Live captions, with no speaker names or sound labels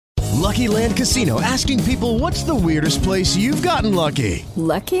Lucky Land Casino, asking people, what's the weirdest place you've gotten lucky?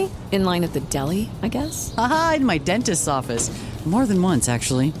 Lucky? In line at the deli, I guess? Aha, in my dentist's office. More than once,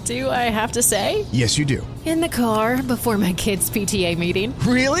 actually. Do I have to say? Yes, you do. In the car before my kids' PTA meeting.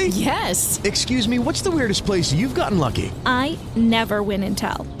 Really? Yes. Excuse me, what's the weirdest place you've gotten lucky? I never win and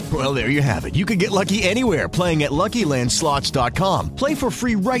tell. Well, there you have it. You can get lucky anywhere, playing at LuckyLandSlots.com. Play for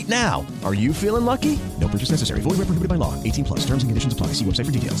free right now. Are you feeling lucky? No purchase necessary. Void where prohibited by law. 18 plus. Terms and conditions apply. See website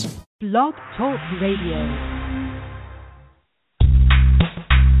for details. Blog Talk Radio.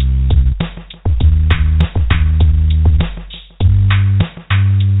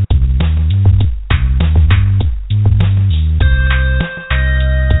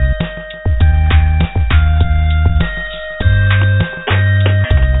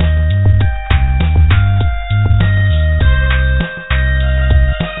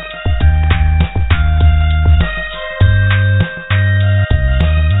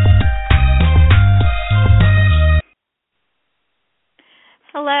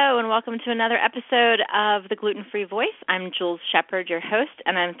 Welcome to another episode of The Gluten-free Voice. I'm Jules Shepard, your host,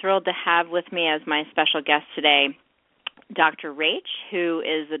 and I'm thrilled to have with me as my special guest today Doctor Rach, who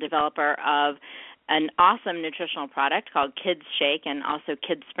is the developer of an awesome nutritional product called KidzShake and also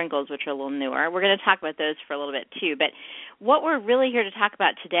KidzSprinkles, which are a little newer. We're going to talk about those for a little bit too, but what we're really here to talk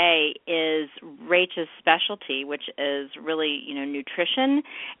about today is Rach's specialty, which is really, nutrition,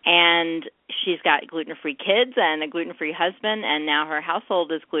 and she's got gluten-free kids and a gluten-free husband, and now her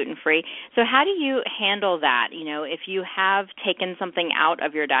household is gluten-free. So how do you handle that? If you have taken something out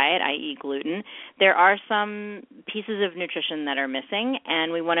of your diet, i.e. gluten, there are some pieces of nutrition that are missing,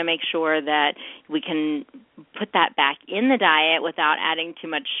 and we want to make sure that we can put that back in the diet without adding too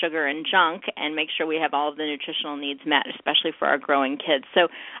much sugar and junk and make sure we have all of the nutritional needs met, especially for our growing kids. So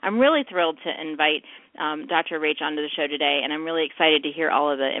I'm really thrilled to invite Dr. Rach onto the show today, and I'm really excited to hear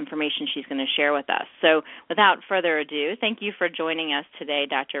all of the information she's going to share with us. So without further ado, thank you for joining us today,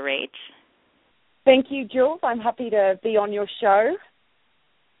 Dr. Rach. Thank you, Jules. I'm happy to be on your show.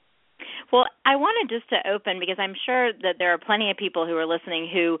 Well, I wanted just to open because I'm sure that there are plenty of people who are listening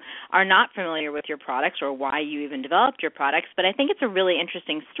who are not familiar with your products or why you even developed your products, but I think it's a really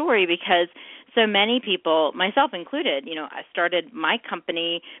interesting story because so many people, myself included, I started my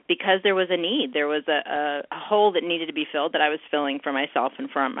company because there was a need. There was a hole that needed to be filled that I was filling for myself and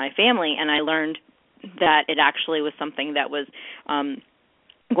for my family, and I learned that it actually was something that was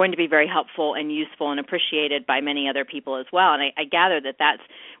going to be very helpful and useful and appreciated by many other people as well. And I gather that that's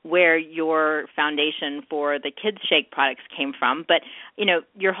where your foundation for the KidzShake products came from. But,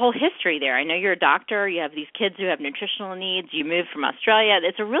 your whole history there, I know you're a doctor, you have these kids who have nutritional needs, you moved from Australia.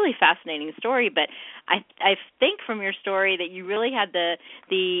 It's a really fascinating story, but I think from your story that you really had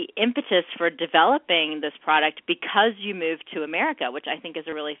the impetus for developing this product because you moved to America, which I think is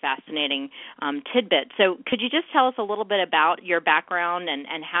a really fascinating tidbit. So could you just tell us a little bit about your background and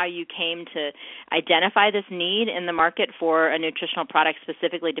how you came to identify this need in the market for a nutritional product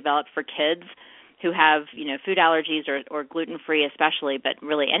specifically developed for kids who have, food allergies or gluten-free especially, but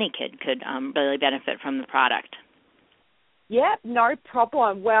really any kid could really benefit from the product? Yeah, no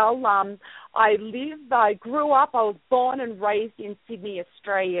problem. Well, I grew up, I was born and raised in Sydney,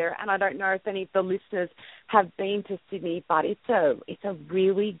 Australia, and I don't know if any of the listeners have been to Sydney, but it's a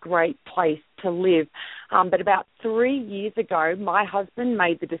really great place to live. But about 3 years ago, my husband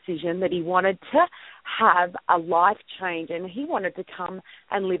made the decision that he wanted to have a life change, and he wanted to come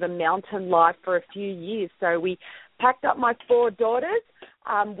and live a mountain life for a few years. So we packed up my 4 daughters.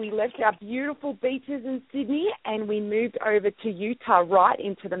 We left our beautiful beaches in Sydney and we moved over to Utah, right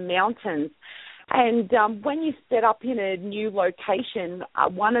into the mountains. And when you set up in a new location,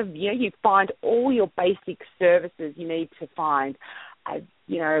 you find all your basic services you need to find.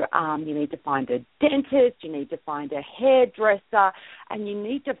 You need to find a dentist, you need to find a hairdresser, and you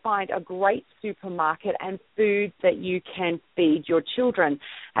need to find a great supermarket and food that you can feed your children.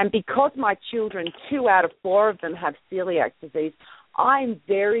 And because my children, 2 out of 4 of them have celiac disease, I'm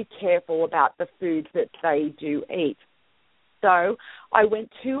very careful about the foods that they do eat. So I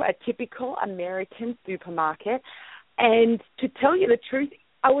went to a typical American supermarket, and to tell you the truth,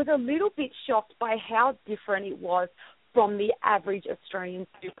 I was a little bit shocked by how different it was from the average Australian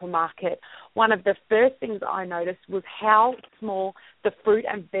supermarket. One of the first things I noticed was how small the fruit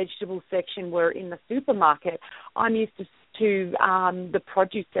and vegetable section were in the supermarket. I'm used to the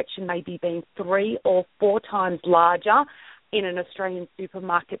produce section maybe being 3 or 4 times larger in an Australian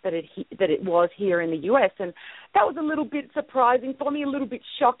supermarket that it was here in the US, and that was a little bit surprising for me, a little bit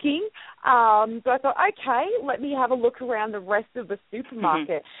shocking. So I thought, okay, let me have a look around the rest of the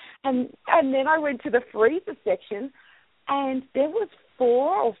supermarket, and then I went to the freezer section, and there was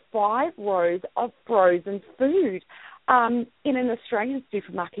 4 or 5 rows of frozen food. In an Australian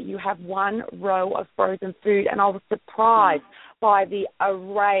supermarket, you have 1 row of frozen food, and I was surprised by the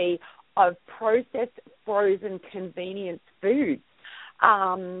array of processed frozen convenience foods.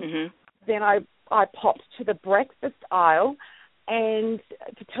 Then I popped to the breakfast aisle, and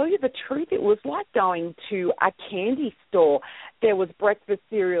to tell you the truth, it was like going to a candy store. There was breakfast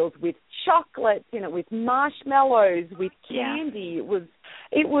cereals with chocolates in it, with marshmallows, with candy.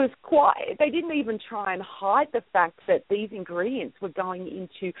 It was quite. They didn't even try and hide the fact that these ingredients were going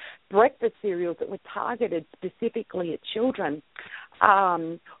into breakfast cereals that were targeted specifically at children.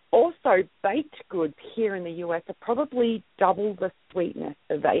 Also, baked goods here in the US are probably double the sweetness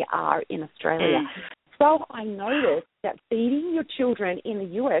that they are in Australia. So I noticed that feeding your children in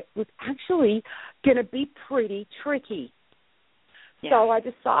the US was actually going to be pretty tricky. Yeah. So I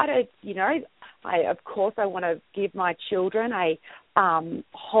decided, I want to give my children a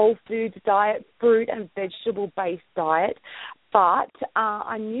whole foods diet, fruit and vegetable-based diet, but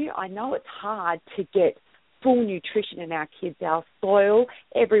I know it's hard to get full nutrition in our kids. Our soil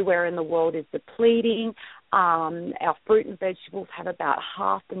everywhere in the world is depleting. Our fruit and vegetables have about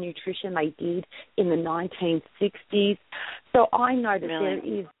half the nutrition they did in the 1960s. So I know that there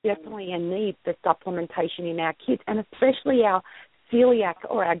is definitely a need for supplementation in our kids, and especially our celiac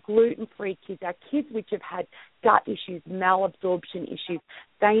or our gluten-free kids, our kids which have had gut issues, malabsorption issues.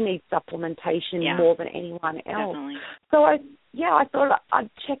 They need supplementation more than anyone else. Definitely. So I thought I'd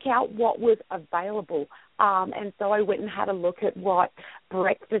check out what was available. And so I went and had a look at what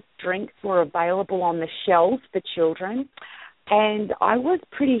breakfast drinks were available on the shelves for children. And I was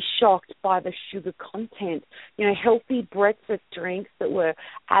pretty shocked by the sugar content. Healthy breakfast drinks that were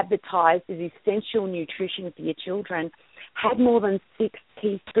advertised as essential nutrition for your children had more than 6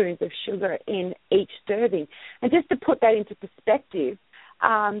 teaspoons of sugar in each serving. And just to put that into perspective,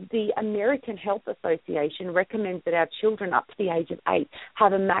 the American Health Association recommends that our children up to the age of 8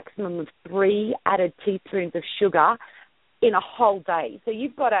 have a maximum of 3 added teaspoons of sugar in a whole day. So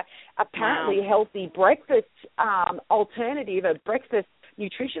you've got a apparently healthy breakfast alternative, a breakfast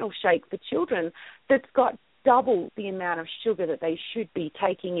nutritional shake for children that's got double the amount of sugar that they should be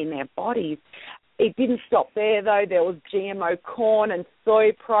taking in their bodies. It didn't stop there, though. There was GMO corn and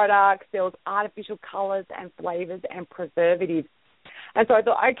soy products. There was artificial colors and flavors and preservatives. And so I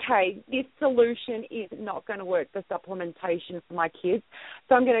thought, okay, this solution is not going to work for supplementation for my kids.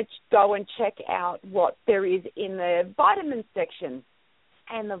 So I'm going to go and check out what there is in the vitamin section.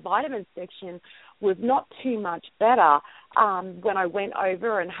 And the vitamin section was not too much better. When I went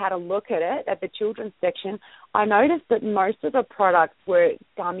over and had a look at it, at the children's section, I noticed that most of the products were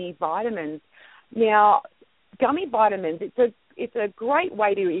gummy vitamins. Now, gummy vitamins, it's a great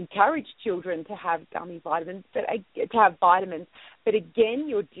way to encourage children to have gummy vitamins, but again,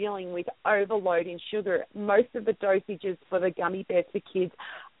 you're dealing with overload in sugar. Most of the dosages for the gummy bears for kids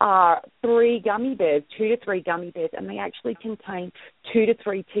are 2 to 3 gummy bears, and they actually contain 2 to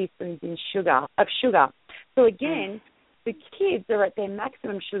 3 teaspoons of sugar. So again, the kids are at their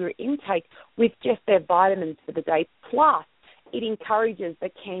maximum sugar intake with just their vitamins for the day. Plus, it encourages the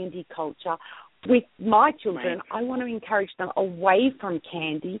candy culture. With my children, I want to encourage them away from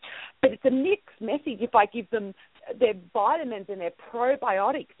candy, but it's a mixed message if I give them their vitamins and their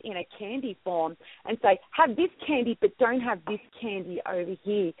probiotics in a candy form and say, have this candy but don't have this candy over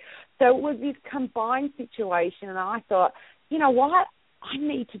here. So it was this combined situation, and I thought, you know what, I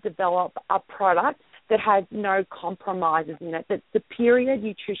need to develop a product that has no compromises in it, that's superior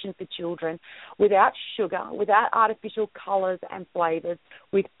nutrition for children without sugar, without artificial colors and flavors,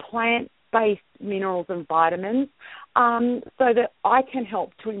 with plant-based minerals and vitamins, so that I can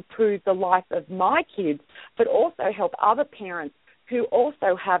help to improve the life of my kids, but also help other parents who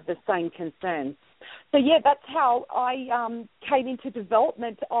also have the same concerns. So, that's how I came into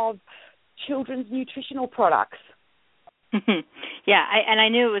development of children's nutritional products. I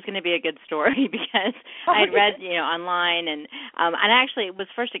knew it was going to be a good story because I had read, online, and I actually was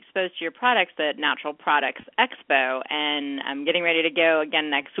first exposed to your products at Natural Products Expo, and I'm getting ready to go again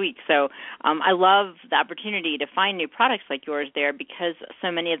next week. So I love the opportunity to find new products like yours there because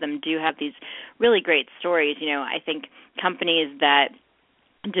so many of them do have these really great stories. I think companies that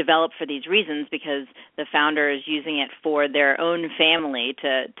develop for these reasons because the founder is using it for their own family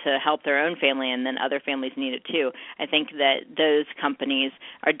to help their own family, and then other families need it too. I think that those companies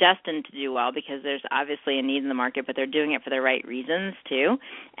are destined to do well because there's obviously a need in the market, but they're doing it for the right reasons too.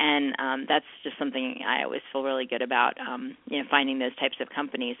 And that's just something I always feel really good about, finding those types of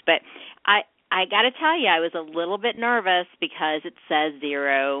companies. But I got to tell you, I was a little bit nervous because it says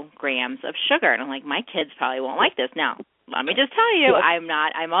 0 grams of sugar. And I'm like, my kids probably won't like this. Now, let me just tell you,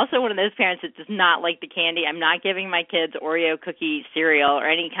 I'm also one of those parents that does not like the candy. I'm not giving my kids Oreo cookie cereal or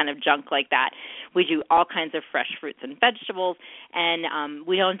any kind of junk like that. We do all kinds of fresh fruits and vegetables, and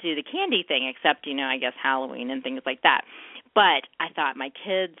we don't do the candy thing except, I guess Halloween and things like that. But I thought my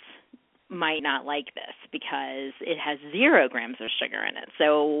kids might not like this because it has 0 grams of sugar in it.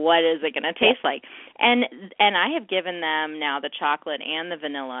 So what is it going to taste like? And I have given them now the chocolate and the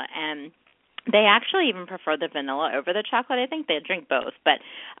vanilla, and they actually even prefer the vanilla over the chocolate. I think they drink both, but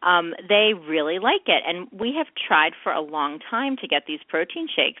they really like it. And we have tried for a long time to get these protein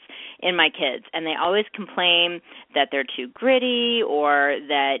shakes in my kids, and they always complain that they're too gritty or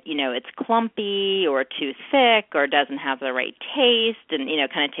that, it's clumpy or too thick or doesn't have the right taste and,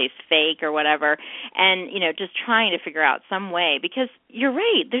 kind of tastes fake or whatever. And, just trying to figure out some way, because you're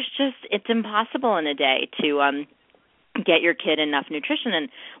right, it's impossible in a day to get your kid enough nutrition. And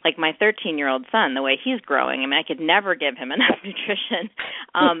like my 13-year-old son, the way he's growing, I could never give him enough nutrition.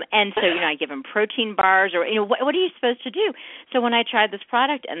 And so, I give him protein bars or, what are you supposed to do? So when I tried this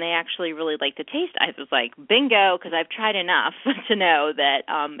product and they actually really liked the taste, I was like, bingo, because I've tried enough to know that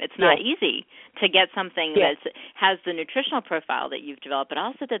it's not easy to get something that has the nutritional profile that you've developed, but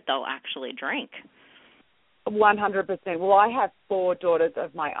also that they'll actually drink. 100%. Well, I have 4 daughters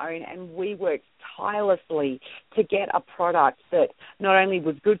of my own, and we worked tirelessly to get a product that not only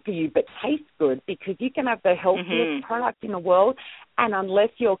was good for you but tastes good, because you can have the healthiest product in the world, and unless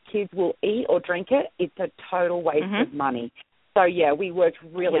your kids will eat or drink it, it's a total waste of money. So, we worked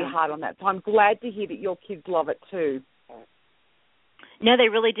really hard on that. So I'm glad to hear that your kids love it too. No, they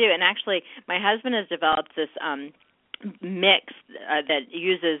really do. And actually, my husband has developed this mix that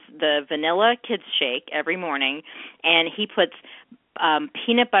uses the vanilla KidzShake every morning, and he puts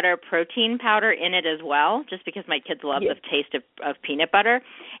peanut butter protein powder in it as well, just because my kids love the taste of peanut butter,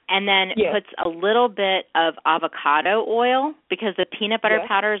 and then puts a little bit of avocado oil, because the peanut butter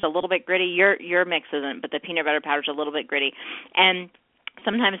powder is a little bit gritty. Your mix isn't, but the peanut butter powder is a little bit gritty, and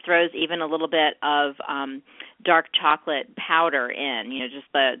sometimes throws even a little bit of dark chocolate powder in, just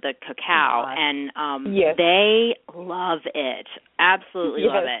the cacao, and they love it, absolutely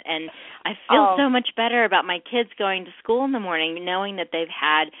love it. And I feel so much better about my kids going to school in the morning knowing that they've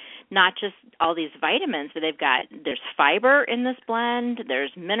had not just all these vitamins, but there's fiber in this blend,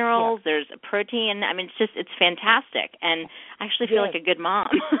 there's minerals, there's protein. It's fantastic. And I actually feel like a good mom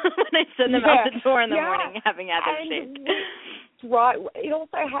when I send them out the door in the morning having had their shake. Right. It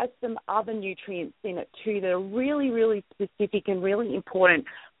also has some other nutrients in it too that are really, really specific and really important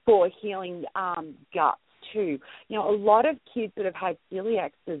for healing guts too. A lot of kids that have had celiac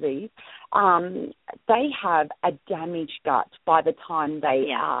disease, they have a damaged gut by the time they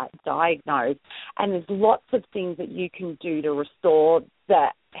are diagnosed. And there's lots of things that you can do to restore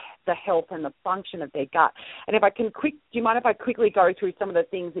the health and the function of their gut. And do you mind if I quickly go through some of the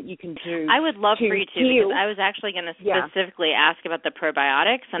things that you can do? I would love for you to, because I was actually going to specifically ask about the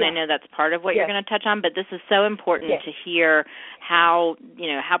probiotics, and I know that's part of what you're going to touch on, but this is so important to hear how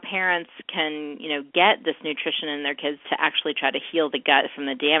parents can, get this nutrition in their kids to actually try to heal the gut from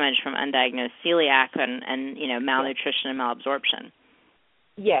the damage from undiagnosed celiac and malnutrition and malabsorption.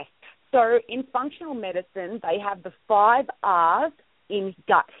 Yes. So in functional medicine, they have the 5 R's in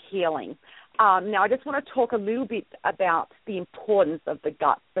gut healing. Now, I just want to talk a little bit about the importance of the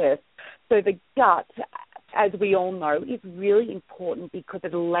gut first. So the gut, as we all know, is really important because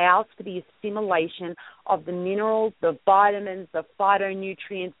it allows for the assimilation of the minerals, the vitamins, the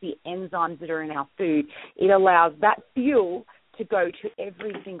phytonutrients, the enzymes that are in our food. It allows that fuel to go to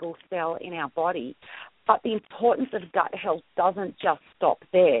every single cell in our body. But the importance of gut health doesn't just stop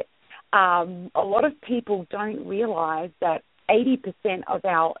there. A lot of people don't realize that 80% of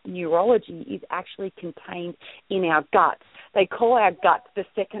our neurology is actually contained in our guts. They call our guts the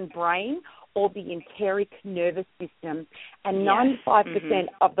second brain or the enteric nervous system. And 95%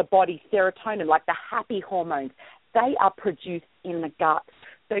 of the body's serotonin, like the happy hormones, they are produced in the gut.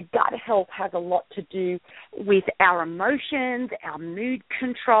 So gut health has a lot to do with our emotions, our mood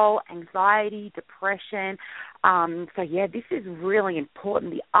control, anxiety, depression. This is really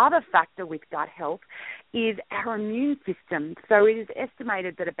important. The other factor with gut health is our immune system. So it is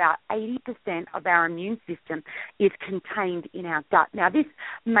estimated that about 80% of our immune system is contained in our gut. Now, this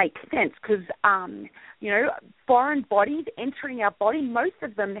makes sense because, foreign bodies entering our body, most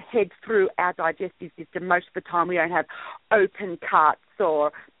of them head through our digestive system. Most of the time we don't have open cuts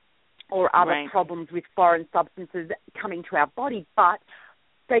or other problems with foreign substances coming to our body, but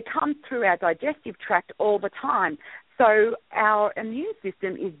they come through our digestive tract all the time. So our immune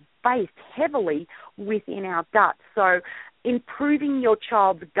system is based heavily within our gut. So improving your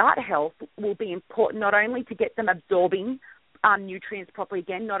child's gut health will be important not only to get them absorbing nutrients properly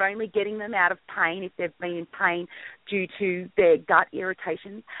again, not only getting them out of pain if they've been in pain due to their gut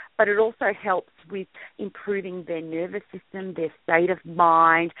irritations, but it also helps with improving their nervous system, their state of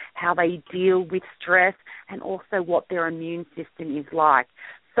mind, how they deal with stress, and also what their immune system is like.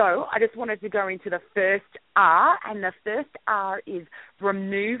 So I just wanted to go into the first R, and the first R is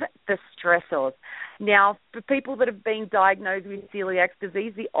remove the stressors. Now, for people that have been diagnosed with celiac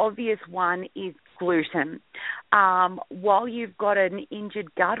disease, the obvious one is gluten. While you've got an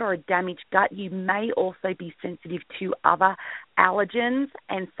injured gut or a damaged gut, you may also be sensitive to other allergens,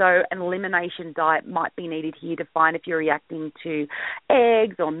 and so an elimination diet might be needed here to find if you're reacting to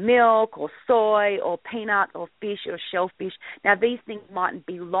eggs or milk or soy or peanuts or fish or shellfish. Now, these things mightn't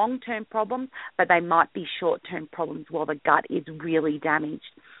be long-term problems, but they might be short-term problems while the gut is really damaged.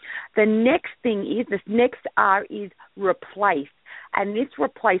 The next R is replace. And this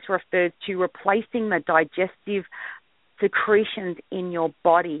replace refers to replacing the digestive secretions in your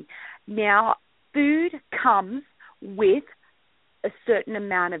body. Now, food comes with a certain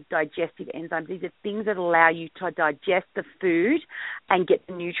amount of digestive enzymes. These are things that allow you to digest the food and get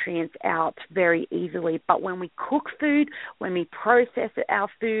the nutrients out very easily. But when we cook food, when we process our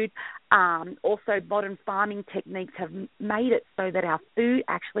food, also modern farming techniques have made it so that our food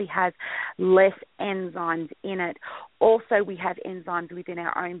actually has less enzymes in it. Also, we have enzymes within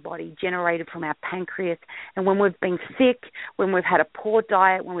our own body generated from our pancreas. And when we've been sick, when we've had a poor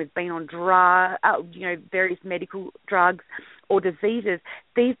diet, when we've been on various medical drugs or diseases,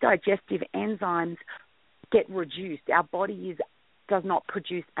 these digestive enzymes get reduced. Our body does not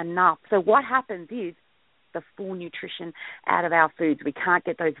produce enough. So what happens is the full nutrition out of our foods. We can't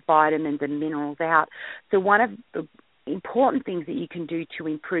get those vitamins and minerals out. So one of the important things that you can do to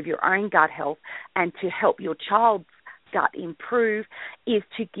improve your own gut health and to help your child's gut improve is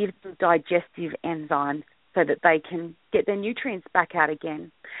to give them digestive enzymes so that they can get their nutrients back out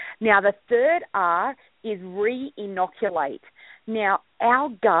again. Now, the third R is re-inoculate. Now, our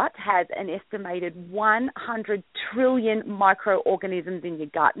gut has an estimated 100 trillion microorganisms in your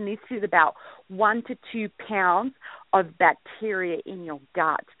gut, and this is about 1 to 2 pounds of bacteria in your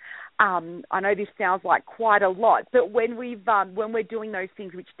gut. I know this sounds like quite a lot, but when we're doing those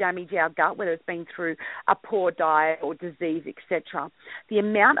things which damage our gut, whether it's been through a poor diet or disease, etc., the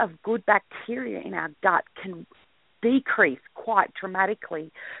amount of good bacteria in our gut can decrease quite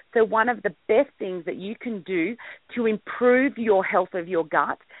dramatically. So one of the best things that you can do to improve your health of your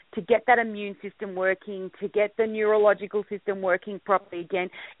gut, to get that immune system working, to get the neurological system working properly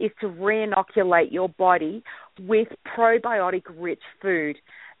again, is to re-inoculate your body with probiotic-rich food.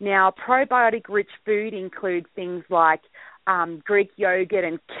 Now, probiotic-rich food includes things like Greek yogurt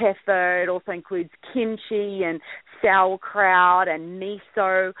and kefir. It also includes kimchi and sauerkraut and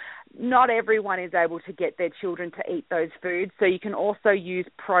miso. Not everyone is able to get their children to eat those foods, so you can also use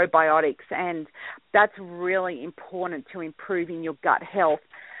probiotics, and that's really important to improving your gut health.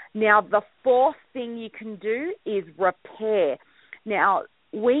 Now, the fourth thing you can do is repair. Now,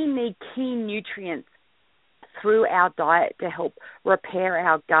 we need key nutrients through our diet to help repair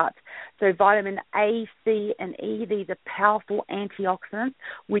our gut. So vitamin A, C, and E, these are powerful antioxidants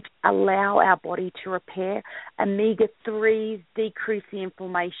which allow our body to repair. Omega-3s decrease the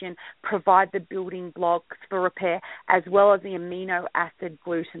inflammation, provide the building blocks for repair, as well as the amino acid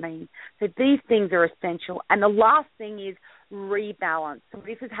glutamine. So these things are essential. And the last thing is rebalance. So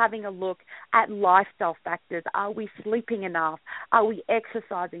this is having a look at lifestyle factors. Are we sleeping enough? Are we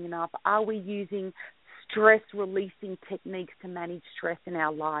exercising enough? Are we using stress-releasing techniques to manage stress in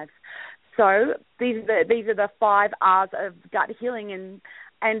our lives? So these are the 5 R's of gut healing,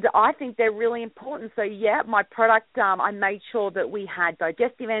 and I think they're really important. So, yeah, my product, I made sure that we had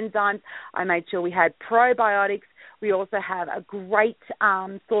digestive enzymes. I made sure we had probiotics. We also have a great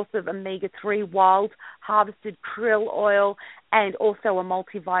source of omega-3 wild harvested krill oil, and also a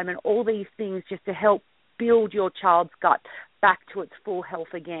multivitamin, all these things just to help build your child's gut back to its full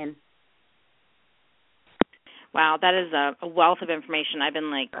health again. Wow, that is a wealth of information. I've been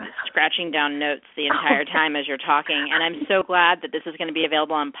scratching down notes the entire time as you're talking, and I'm so glad that this is going to be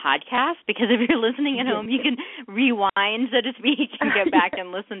available on podcast, because if you're listening at home, you can rewind, so to speak, and go back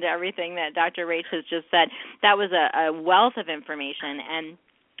and listen to everything that Dr. Rach has just said. That was a wealth of information, and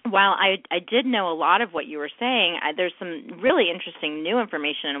while I did know a lot of what you were saying, there's some really interesting new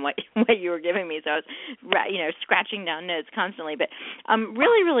information in what you were giving me. So I was, scratching down notes constantly. But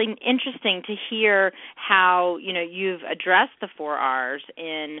really, really interesting to hear how you've addressed the 4 R's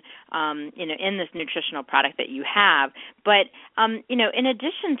in in this nutritional product that you have. But in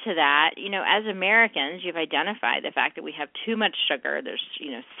addition to that, as Americans, you've identified the fact that we have too much sugar. There's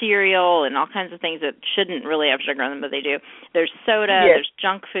cereal and all kinds of things that shouldn't really have sugar in them, but they do. There's soda. Yes. There's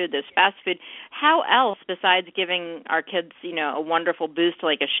junk food, there's fast food. How else, besides giving our kids, a wonderful boost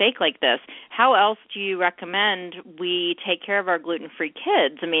like a shake like this, how else do you recommend we take care of our gluten-free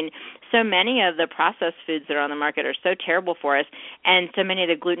kids? I mean, so many of the processed foods that are on the market are so terrible for us, and so many of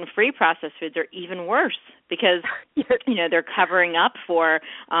the gluten-free processed foods are even worse because, they're covering up for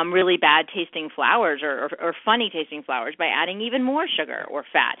really bad-tasting flours or funny-tasting flours by adding even more sugar or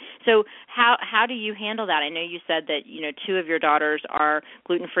fat. So how do you handle that? I know you said that, 2 of your daughters are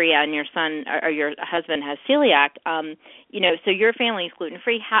gluten-free and your son or your husband has celiac. So your family is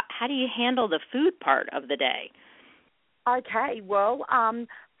gluten-free. How do you handle the food part of the day? Okay, well,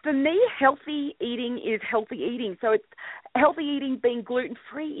 for me, healthy eating is healthy eating. So it's healthy eating being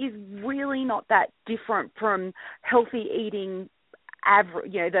gluten-free is really not that different from healthy eating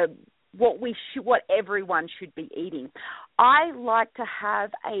average, what everyone should be eating. I like to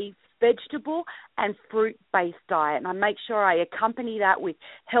have a vegetable and fruit-based diet, and I make sure I accompany that with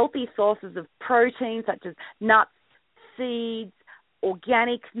healthy sources of protein such as nuts, seeds,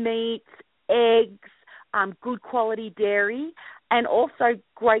 organic meats, eggs, good quality dairy, and also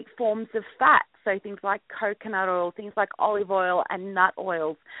great forms of fat, so things like coconut oil, things like olive oil and nut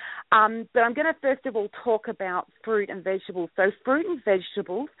oils. But I'm going to first of all talk about fruit and vegetables. So fruit and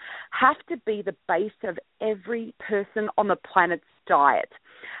vegetables have to be the base of every person on the planet's diet.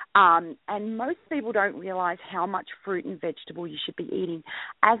 And most people don't realize how much fruit and vegetable you should be eating.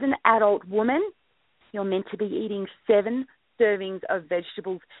 As an adult woman, you're meant to be eating 7 servings of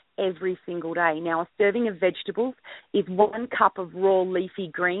vegetables every single day. Now, a serving of vegetables is 1 cup of raw leafy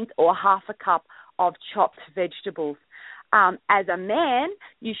greens or half a cup of chopped vegetables. As a man,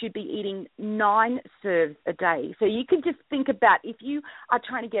 you should be eating 9 serves a day. So you can just think about if you are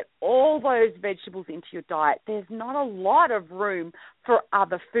trying to get all those vegetables into your diet, there's not a lot of room for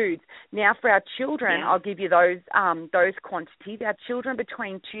other foods. Now, for our children, I'll give you those quantities. Our children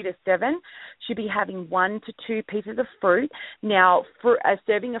between 2 to 7 should be having 1 to 2 pieces of fruit. Now, a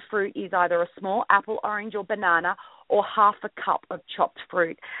serving of fruit is either a small apple, orange, or banana, or half a cup of chopped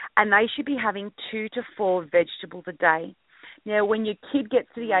fruit. And they should be having 2 to 4 vegetables a day. Now, when your kid gets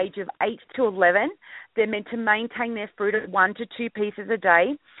to the age of 8 to 11, they're meant to maintain their fruit at 1 to 2 pieces a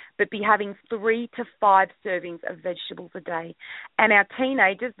day, but be having 3 to 5 servings of vegetables a day. And our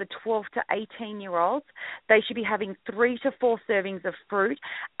teenagers, the 12 to 18-year-olds, they should be having 3 to 4 servings of fruit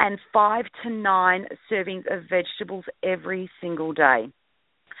and 5 to 9 servings of vegetables every single day.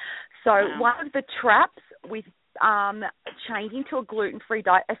 So one of the traps with changing to a gluten-free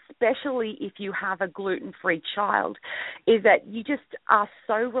diet, especially if you have a gluten-free child, is that you just are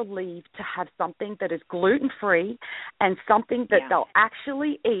so relieved to have something that is gluten-free and something that they'll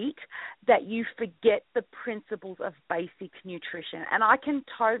actually eat that you forget the principles of basic nutrition. And I can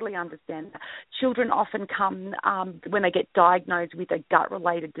totally understand that. Children often come, when they get diagnosed with a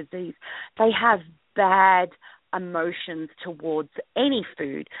gut-related disease, they have bad emotions towards any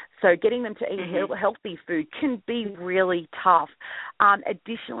food. So getting them to eat healthy food can be really tough.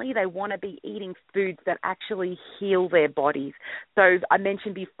 Additionally, they want to be eating foods that actually heal their bodies. So I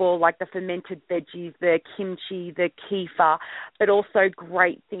mentioned before, like the fermented veggies, the kimchi, the kefir, but also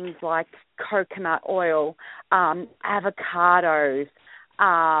great things like coconut oil, avocados,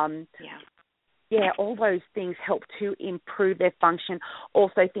 all those things help to improve their function.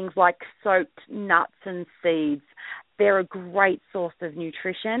 Also things like soaked nuts and seeds. They're a great source of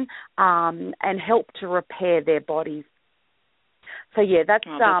nutrition and help to repair their bodies. So, that's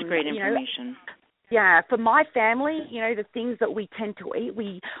great information. For my family, the things that we tend to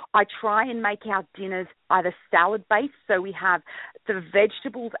eat, I try and make our dinners either salad-based, so we have the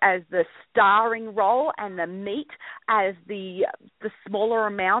vegetables as the starring role and the meat as the smaller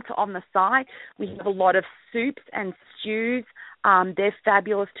amount on the side. We have a lot of soups and stews. They're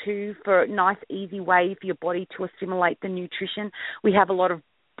fabulous too for a nice, easy way for your body to assimilate the nutrition. We have a lot of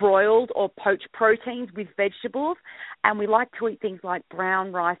broiled or poached proteins with vegetables, and we like to eat things like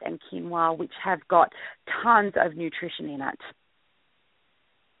brown rice and quinoa, which have got tons of nutrition in it.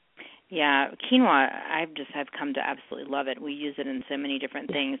 Yeah, quinoa, I've come to absolutely love it. We use it in so many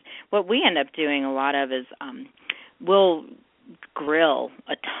different things. What we end up doing a lot of is we'll grill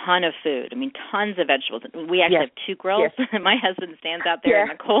a ton of food. I mean, tons of vegetables. We actually have two grills. Yes. My husband stands out there in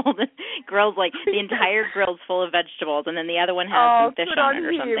the cold and grills like the entire grill's full of vegetables, and then the other one has some fish on it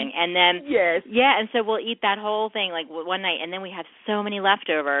or something. And then and so we'll eat that whole thing like one night, and then we have so many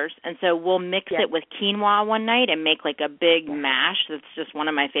leftovers, and so we'll mix it with quinoa one night and make like a big mash. That's just one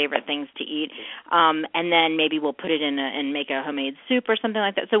of my favorite things to eat. And then maybe we'll put it in and make a homemade soup or something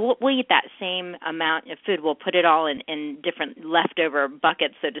like that. So we'll eat that same amount of food. We'll put it all in different leftover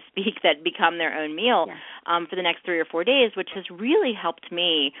buckets, so to speak, that become their own meal for the next 3 or 4 days, which has really helped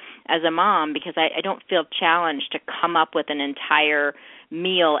me as a mom because I don't feel challenged to come up with an entire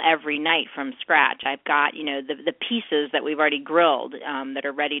meal every night from scratch. I've got, the pieces that we've already grilled that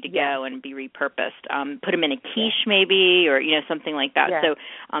are ready to go and be repurposed. Put them in a quiche maybe or, something like that. So,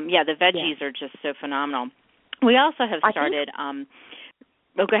 the veggies are just so phenomenal. We also have started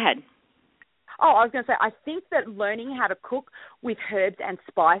go ahead. Oh, I was going to say, I think that learning how to cook with herbs and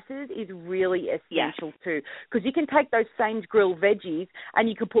spices is really essential too, because you can take those same grilled veggies and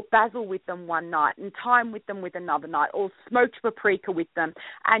you can put basil with them one night and thyme with them with another night, or smoked paprika with them,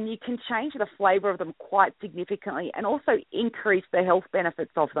 and you can change the flavor of them quite significantly and also increase the health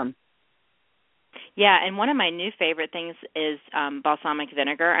benefits of them. Yeah, and one of my new favorite things is balsamic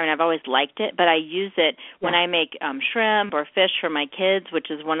vinegar. I mean, I've always liked it, but I use it when I make shrimp or fish for my kids, which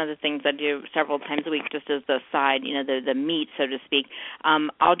is one of the things I do several times a week just as the side, the meat, so to speak.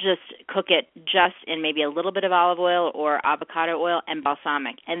 I'll just cook it just in maybe a little bit of olive oil or avocado oil and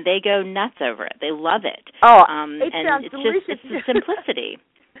balsamic, and they go nuts over it. They love it. Oh, it sounds delicious. It's the simplicity.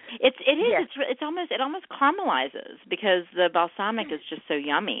 It almost caramelizes because the balsamic is just so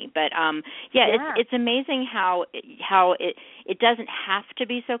yummy. But it's amazing how it doesn't have to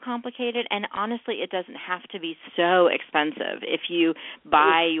be so complicated, and honestly, it doesn't have to be so expensive if you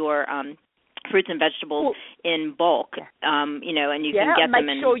buy your fruits and vegetables in bulk, and you can get them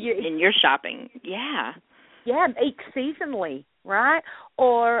in your shopping. Yeah, eat seasonally, right?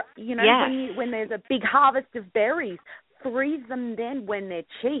 Or when there's a big harvest of berries, freeze them then when they're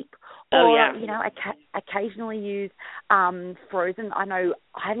cheap. Occasionally use frozen. I know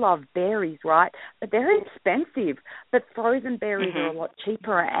I love berries, right? But they're expensive. But frozen berries are a lot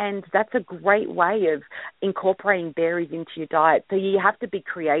cheaper, and that's a great way of incorporating berries into your diet. So you have to be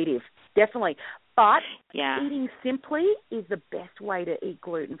creative, definitely. But eating simply is the best way to eat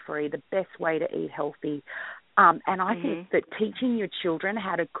gluten-free, the best way to eat healthy. And I think that teaching your children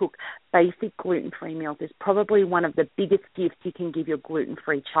how to cook basic gluten-free meals is probably one of the biggest gifts you can give your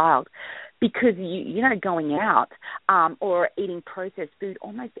gluten-free child, because going out or eating processed food,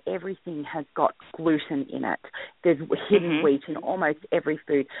 almost everything has got gluten in it. There's hidden wheat in almost every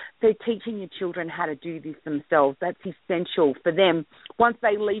food. So teaching your children how to do this themselves, that's essential for them once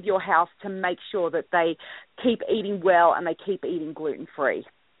they leave your house, to make sure that they keep eating well and they keep eating gluten-free.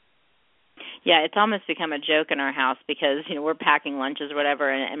 Yeah, it's almost become a joke in our house because, we're packing lunches or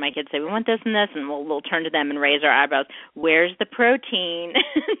whatever, and my kids say, we want this and this, and we'll turn to them and raise our eyebrows. Where's the protein?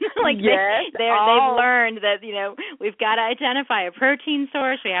 They've learned that, we've got to identify a protein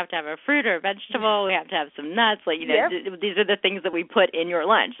source. We have to have a fruit or a vegetable. We have to have some nuts. These are the things that we put in your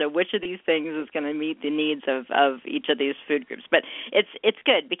lunch. So which of these things is going to meet the needs of each of these food groups? But it's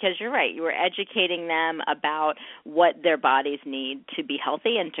good because you're right. You are educating them about what their bodies need to be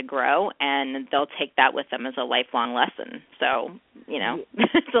healthy and to grow, and they'll take that with them as a lifelong lesson. So,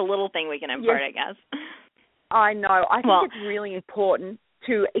 it's a little thing we can impart, I guess. I know. I think it's really important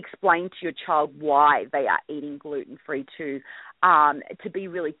to explain to your child why they are eating gluten-free too, to be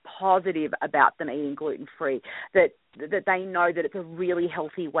really positive about them eating gluten-free, that they know that it's a really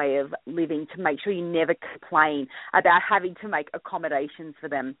healthy way of living, to make sure you never complain about having to make accommodations for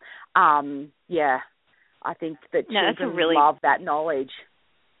them. I think that children love that knowledge.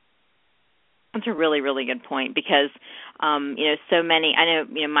 That's a really, really good point because, so many, I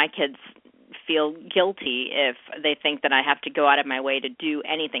know, my kids feel guilty if they think that I have to go out of my way to do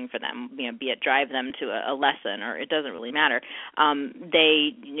anything for them, be it drive them to a lesson, or it doesn't really matter. They,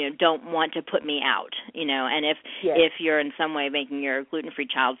 don't want to put me out, and if you're in some way making your gluten-free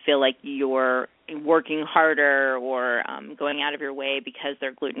child feel like you're working harder or going out of your way because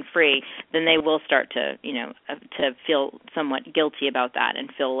they're gluten-free, then they will start to, to feel somewhat guilty about that and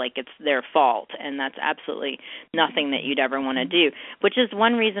feel like it's their fault. And that's absolutely nothing that you'd ever want to do, which is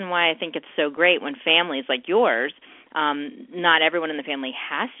one reason why I think it's so great when families like yours, not everyone in the family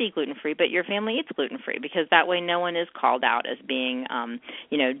has to eat gluten-free, but your family eats gluten-free, because that way no one is called out as being,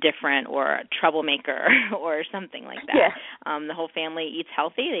 different or a troublemaker or something like that. Yeah. The whole family eats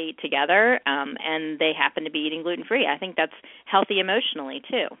healthy, they eat together, and they happen to be eating gluten-free. I think that's healthy emotionally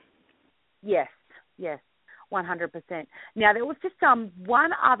too. Yes. 100%. Now, there was just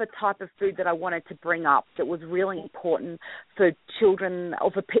one other type of food that I wanted to bring up that was really important for children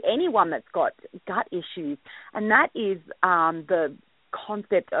or for anyone that's got gut issues, and that is the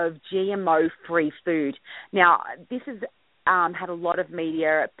concept of GMO-free food. Now, this is had a lot of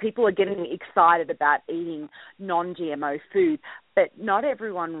media. People are getting excited about eating non-GMO food, but not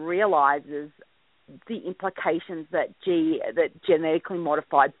everyone realizes the implications that genetically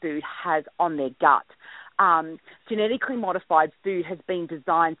modified food has on their gut. Genetically modified food has been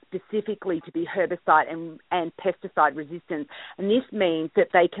designed specifically to be herbicide and pesticide resistant, and this means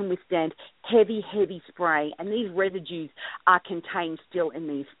that they can withstand heavy spray, and these residues are contained still in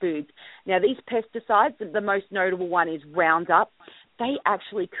these foods. Now, these pesticides, the most notable one is Roundup. They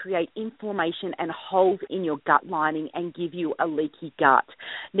actually create inflammation and holes in your gut lining and give you a leaky gut.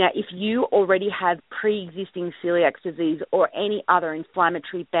 Now, if you already have pre-existing celiac disease or any other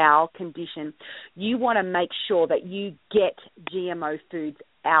inflammatory bowel condition, you want to make sure that you get GMO foods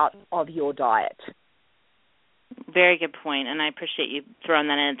out of your diet. Very good point, and I appreciate you throwing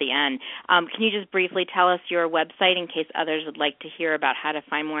that in at the end. Can you just briefly tell us your website in case others would like to hear about how to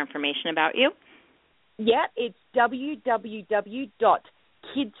find more information about you? Yeah, it's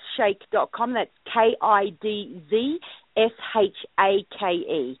www.KidzShake.com. That's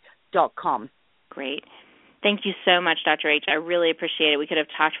KidzShake.com. Great. Thank you so much, Dr. Rach. I really appreciate it. We could have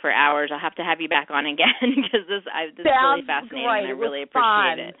talked for hours. I'll have to have you back on again because this is really fascinating, and I really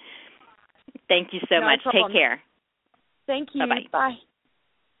appreciate it. Thank you so much. Problem. Take care. Thank you. Bye-bye. Bye.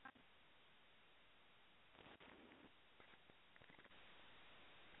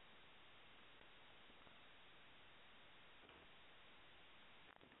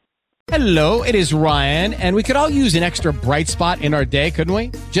 Hello, it is Ryan, and we could all use an extra bright spot in our day, couldn't we?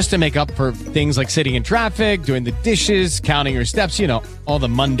 Just to make up for things like sitting in traffic, doing the dishes, counting your steps, all the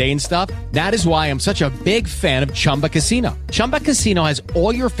mundane stuff. That is why I'm such a big fan of Chumba Casino. Chumba Casino has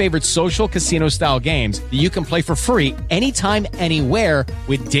all your favorite social casino-style games that you can play for free anytime, anywhere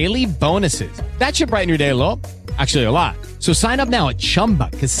with daily bonuses. That should brighten your day a little. Actually, a lot. So sign up now at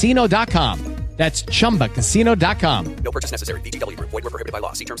ChumbaCasino.com. That's ChumbaCasino.com. No purchase necessary. VGW Group. Void where prohibited by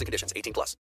law. See terms and conditions. 18+.